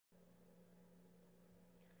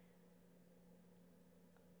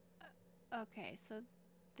Okay, so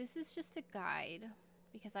this is just a guide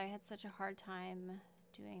because I had such a hard time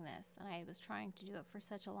doing this and I was trying to do it for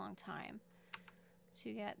such a long time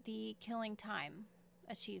to get the killing time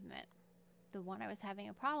achievement. The one I was having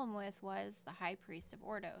a problem with was the High Priest of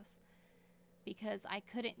Ordos because I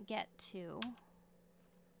couldn't get to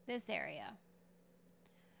this area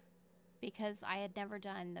because I had never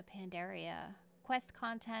done the Pandaria quest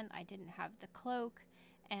content. I didn't have the cloak,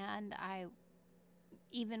 and I,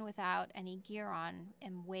 even without any gear on,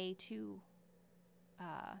 am way too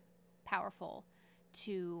powerful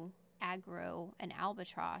to aggro an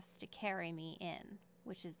albatross to carry me in,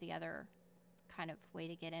 which is the other kind of way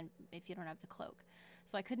to get in if you don't have the cloak.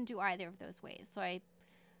 So I couldn't do either of those ways. So I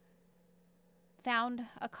found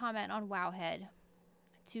a comment on Wowhead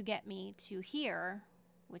to get me to here,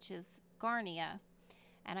 which is Garnia,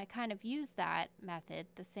 and I kind of used that method,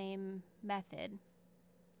 the same method,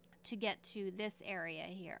 to get to this area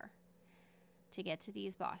here, to get to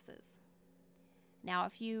these bosses. Now,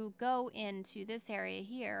 if you go into this area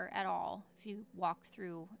here at all, if you walk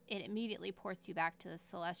through, it immediately ports you back to the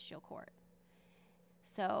Celestial Court.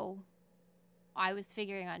 So I was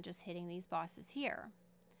figuring on just hitting these bosses here.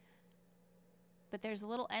 But there's a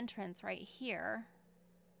little entrance right here,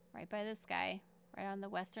 right by this guy, right on the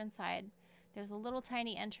western side. There's a little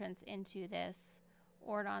tiny entrance into this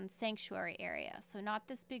Ordon Sanctuary area. So not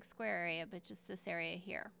this big square area, but just this area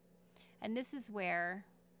here. And this is where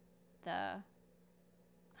the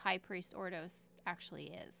High Priest Ordos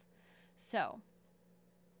actually is. So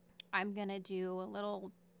I'm going to do a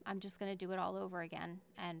little, I'm just going to do it all over again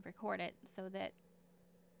and record it so that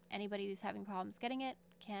anybody who's having problems getting it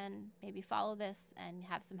can maybe follow this and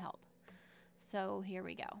have some help. So here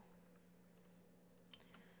we go.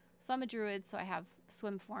 So I'm a druid, so I have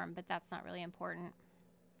swim form, but that's not really important.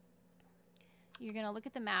 You're going to look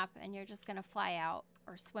at the map and you're just going to fly out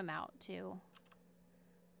or swim out to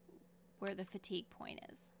where the fatigue point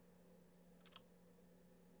is.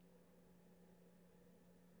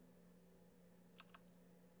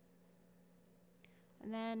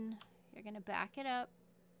 And then you're going to back it up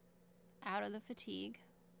out of the fatigue.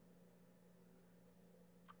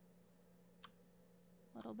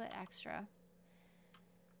 A little bit extra.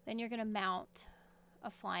 Then you're going to mount a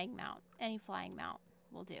flying mount. Any flying mount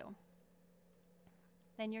will do.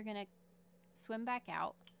 Then you're going to swim back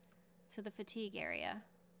out to the fatigue area.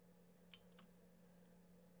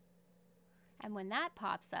 And when that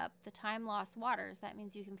pops up, the time lost waters, that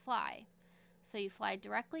means you can fly. So you fly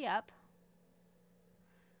directly up.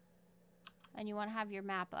 And you want to have your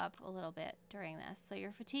map up a little bit during this. So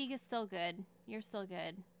your fatigue is still good. You're still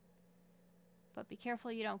good. But be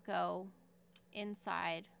careful you don't go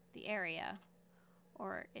inside the area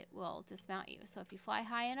or it will dismount you. So if you fly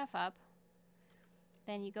high enough up,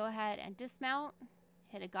 then you go ahead and dismount,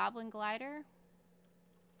 hit a goblin glider,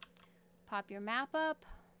 pop your map up.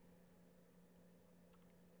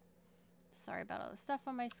 Sorry about all the stuff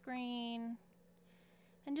on my screen.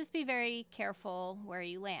 And just be very careful where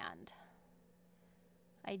you land.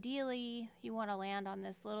 Ideally, you want to land on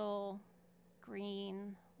this little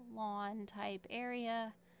green lawn type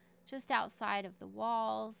area just outside of the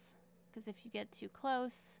walls, because if you get too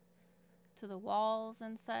close to the walls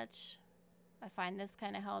and such, I find this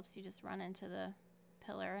kind of helps. You just run into the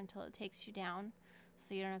pillar until it takes you down,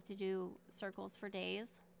 so you don't have to do circles for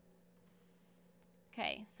days.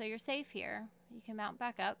 Okay, so you're safe here. You can mount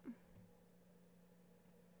back up.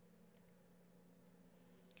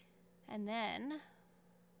 And then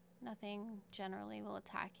nothing generally will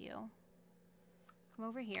attack you. Come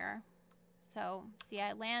over here. So, see,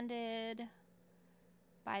 I landed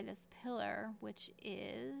by this pillar, which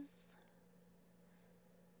is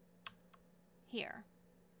here.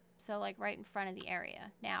 So, like, right in front of the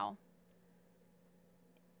area. Now,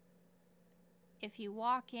 if you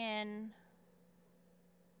walk in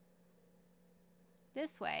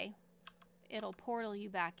this way, it'll portal you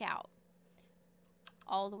back out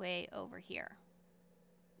all the way over here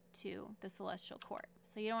to the Celestial Court.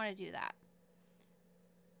 So you don't want to do that.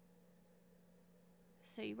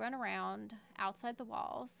 So you run around outside the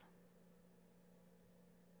walls.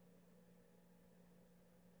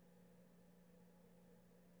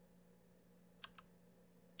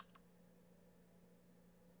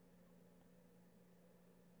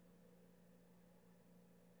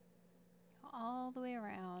 All the way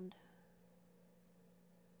around.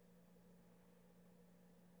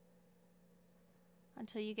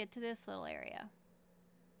 Until you get to this little area.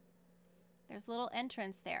 There's a little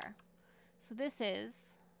entrance there. So this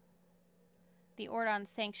is the Ordon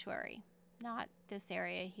Sanctuary, not this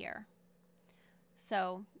area here.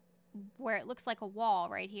 So where it looks like a wall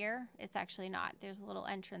right here, it's actually not. There's a little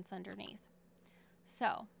entrance underneath.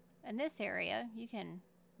 So, in this area, you can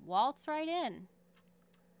waltz right in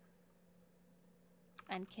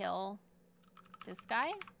and kill this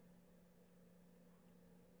guy.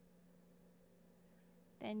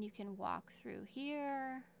 Then you can walk through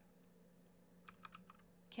here,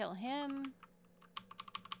 kill him.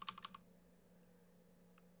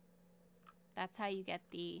 That's how you get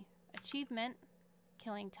the achievement,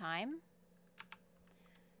 killing time.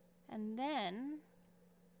 And then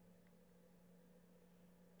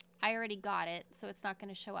I already got it, so it's not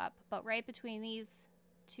going to show up. But right between these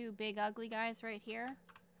two big ugly guys right here,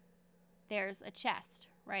 there's a chest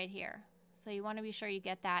right here. So you want to be sure you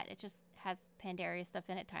get that. It just has Pandaria stuff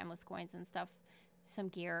in it, timeless coins and stuff, some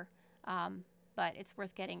gear. But it's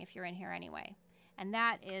worth getting if you're in here anyway. And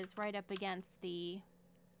that is right up against the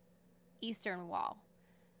eastern wall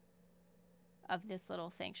of this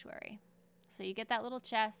little sanctuary. So you get that little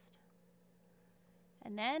chest,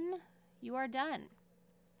 and then you are done.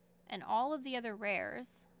 And all of the other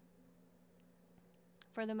rares,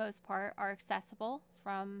 for the most part, are accessible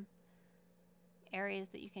from areas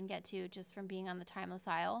that you can get to just from being on the Timeless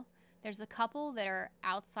Isle. There's a couple that are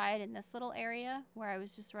outside in this little area where I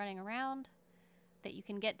was just running around that you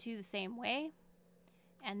can get to the same way.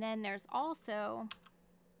 And then there's also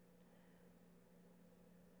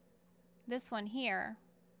this one here,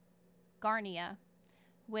 Garnia,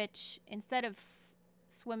 which instead of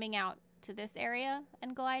swimming out to this area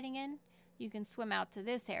and gliding in, you can swim out to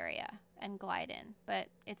this area and glide in, but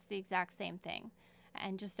it's the exact same thing.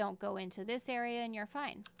 And just don't go into this area and you're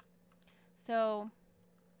fine. So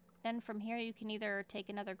then from here you can either take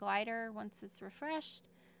another glider once it's refreshed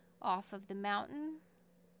off of the mountain,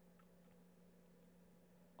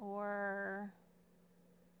 or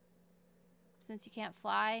since you can't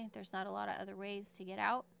fly, there's not a lot of other ways to get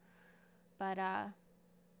out. But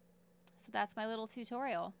so that's my little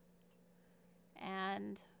tutorial.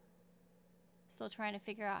 And still trying to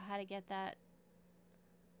figure out how to get that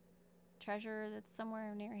treasure that's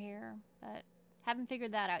somewhere near here, but haven't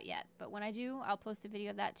figured that out yet. But when I do, I'll post a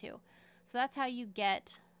video of that too. So that's how you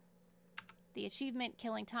get the achievement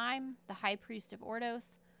killing time, the High Priest of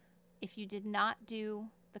Ordos. If you did not do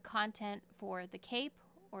the content for the cape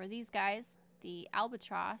or these guys, the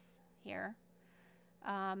albatross here,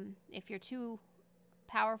 if you're too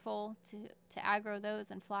powerful to aggro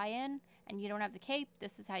those and fly in and you don't have the cape,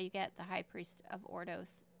 this is how you get the High Priest of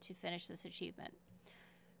Ordos to finish this achievement.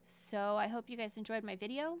 So I hope you guys enjoyed my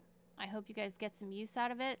video. I hope you guys get some use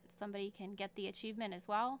out of it. Somebody can get the achievement as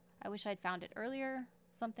well. I wish I'd found it earlier,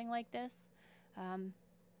 something like this.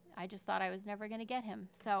 I just thought I was never going to get him.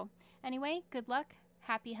 So anyway, good luck,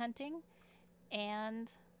 happy hunting, and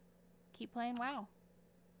keep playing WoW.